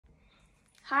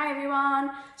Hi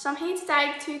everyone, so I'm here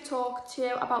today to talk to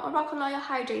you about Moroccanoil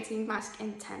Hydrating Mask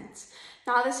Intense.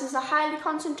 Now this is a highly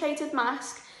concentrated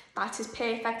mask that is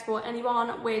perfect for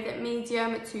anyone with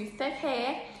medium to thick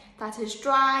hair that is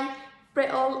dry,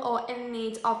 brittle or in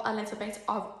need of a little bit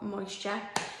of moisture.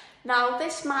 Now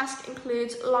this mask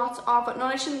includes lots of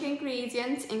nourishing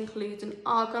ingredients including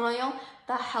argan oil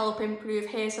that help improve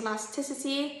hair's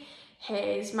elasticity,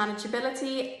 hair's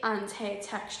manageability and hair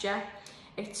texture.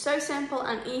 It's so simple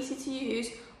and easy to use.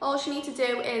 All you need to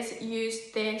do is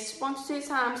use this 1 to 2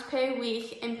 times per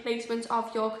week in placement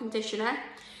of your conditioner.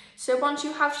 So once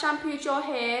you have shampooed your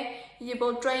hair, you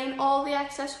will drain all the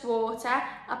excess water,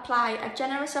 apply a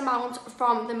generous amount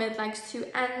from the mid-legs to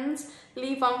ends,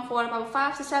 leave on for about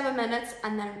 5 to 7 minutes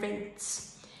and then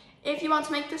rinse. If you want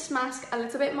to make this mask a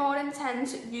little bit more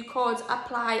intense, you could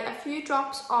apply a few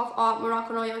drops of our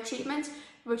Moroccanoil treatment,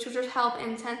 which will just help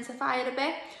intensify it a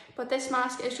bit. But this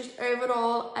mask is just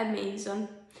overall amazing.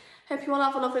 Hope you all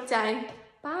have a lovely day.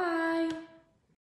 Bye.